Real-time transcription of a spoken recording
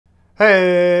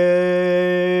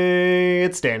Hey,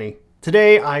 it's Danny.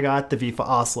 Today I got the Vifa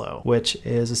Oslo, which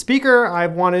is a speaker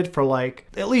I've wanted for like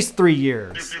at least 3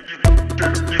 years.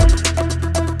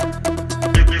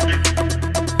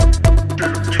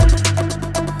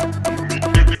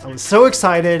 I was so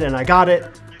excited and I got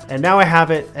it, and now I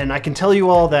have it, and I can tell you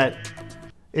all that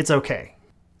it's okay.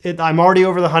 I'm already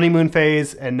over the honeymoon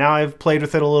phase, and now I've played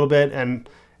with it a little bit, and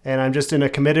I'm just in a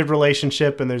committed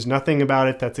relationship, and there's nothing about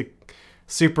it that's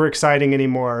super exciting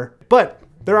anymore. But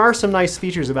there are some nice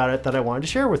features about it that I wanted to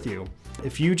share with you.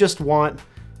 If you just want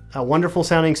a wonderful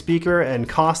sounding speaker and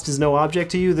cost is no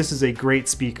object to you, this is a great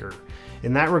speaker.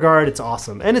 In that regard, it's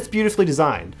awesome, and it's beautifully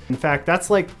designed. In fact, that's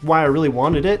like why I really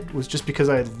wanted it, was just because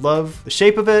I love the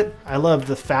shape of it, I love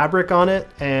the fabric on it,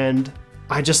 and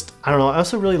I don't know, I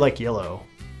also really like yellow.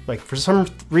 Like, for some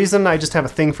reason, I just have a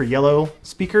thing for yellow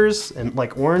speakers, and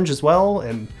like orange as well.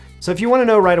 And so if you want to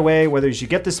know right away whether you should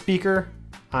get this speaker,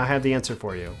 I have the answer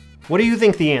for you. What do you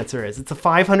think the answer is? It's a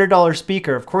 $500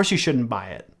 speaker. Of course you shouldn't buy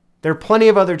it. There are plenty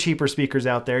of other cheaper speakers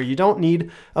out there. You don't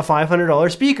need a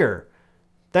 $500 speaker.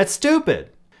 That's stupid.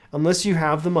 Unless you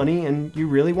have the money and you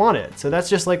really want it. So that's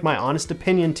just like my honest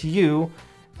opinion to you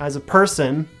as a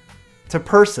person to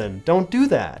person. Don't do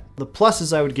that. The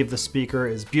pluses I would give the speaker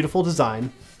is beautiful design,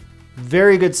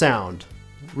 very good sound,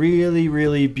 really,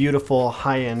 really beautiful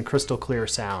high-end crystal clear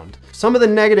sound. Some of the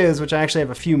negatives, which I actually have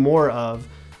a few more of,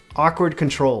 awkward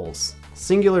controls.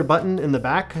 Singular button in the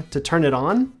back to turn it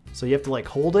on, so you have to like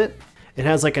hold it. It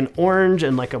has like an orange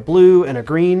and like a blue and a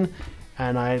green,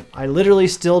 and I literally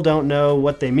still don't know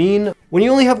what they mean. When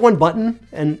you only have one button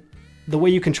and the way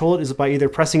you control it is by either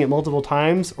pressing it multiple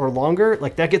times or longer,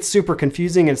 like that gets super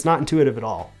confusing and it's not intuitive at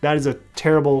all. That is a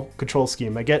terrible control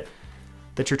scheme. I get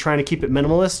that you're trying to keep it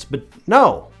minimalist, but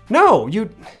no, you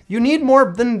need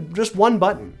more than just one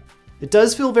button. It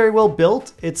does feel very well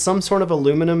built. It's some sort of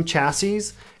aluminum chassis,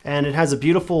 and it has a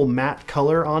beautiful matte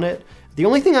color on it. The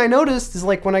only thing I noticed is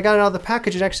like when I got it out of the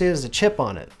package, it actually has a chip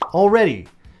on it already.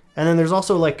 And then there's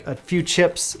also like a few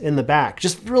chips in the back,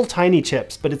 just real tiny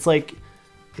chips, but it's like,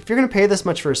 if you're gonna pay this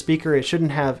much for a speaker, it shouldn't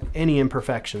have any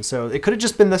imperfections. So it could have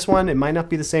just been this one. It might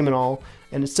not be the same at all,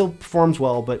 and it still performs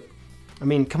well, but I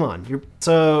mean, come on.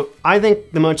 So I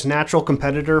think the most natural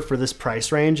competitor for this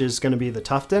price range is gonna be the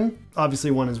Tufton. Obviously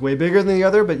one is way bigger than the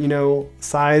other, but you know,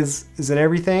 size isn't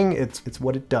everything. It's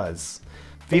what it does.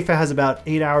 Vifa has about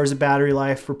 8 hours of battery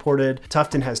life reported.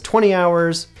 Tufton has 20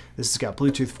 hours. This has got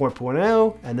Bluetooth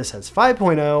 4.0, and this has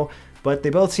 5.0, but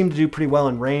they both seem to do pretty well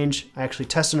in range. I actually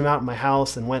tested them out in my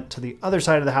house and went to the other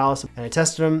side of the house, and I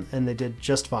tested them, and they did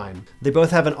just fine. They both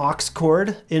have an Aux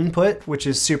Cord input, which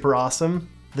is super awesome.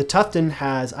 The Tufton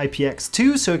has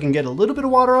IPX2, so it can get a little bit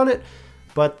of water on it,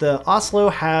 but the Oslo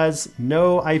has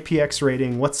no IPX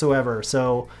rating whatsoever,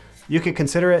 so you could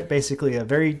consider it basically a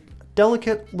very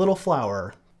delicate little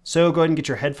flower. So go ahead and get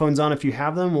your headphones on if you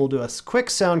have them. We'll do a quick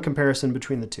sound comparison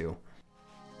between the two.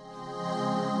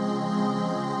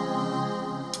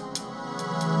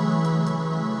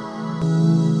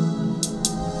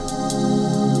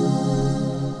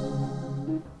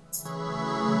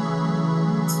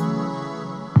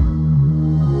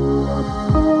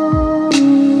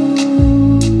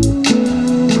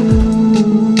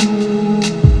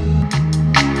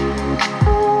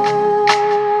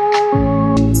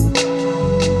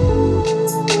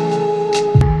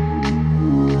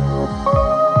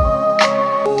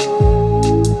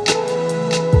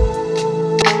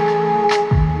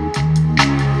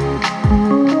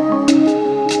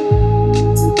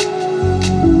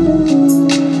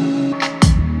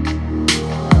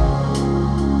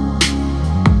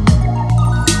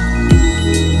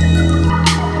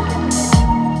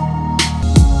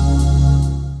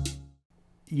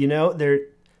 You know,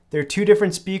 they're two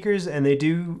different speakers and they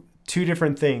do two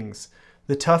different things.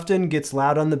 The Tufton gets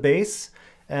loud on the bass,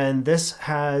 and this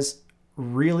has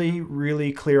really,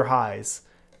 really clear highs.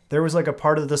 There was like a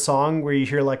part of the song where you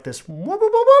hear like this.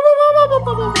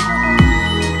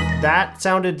 That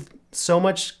sounded so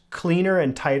much cleaner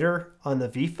and tighter on the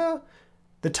Vifa.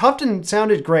 The Tufton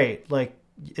sounded great, like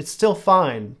it's still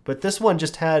fine, but this one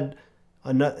just had,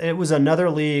 it was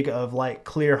another league of like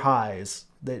clear highs.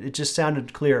 It just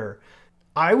sounded clearer.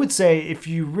 I would say if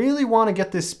you really want to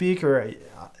get this speaker,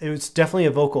 it's definitely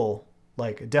a vocal,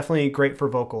 like definitely great for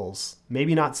vocals.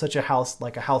 Maybe not such a house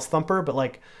thumper, but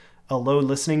like a low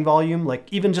listening volume,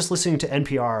 like even just listening to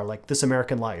NPR, like This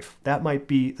American Life. This might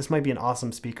be an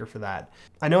awesome speaker for that.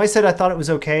 I know I said I thought it was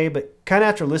okay, but kind of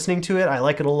after listening to it, I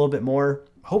like it a little bit more.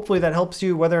 Hopefully that helps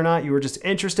you, whether or not you were just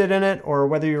interested in it or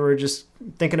whether you were just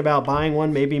thinking about buying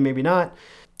one, maybe, maybe not.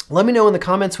 Let me know in the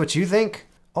comments what you think.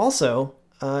 Also,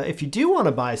 if you do want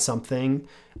to buy something,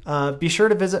 be sure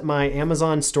to visit my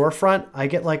Amazon storefront. I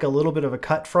get like a little bit of a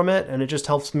cut from it, and it just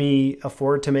helps me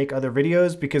afford to make other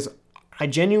videos because I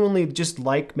genuinely just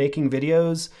like making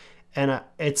videos, and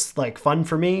it's like fun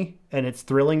for me, and it's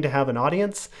thrilling to have an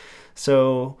audience.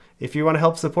 So if you want to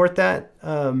help support that,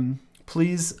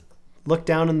 please look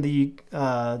down in the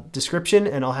description,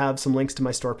 and I'll have some links to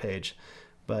my store page.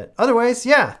 But otherwise,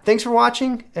 yeah, thanks for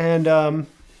watching, and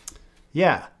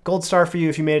yeah, gold star for you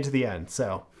if you made it to the end.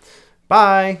 So,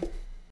 bye.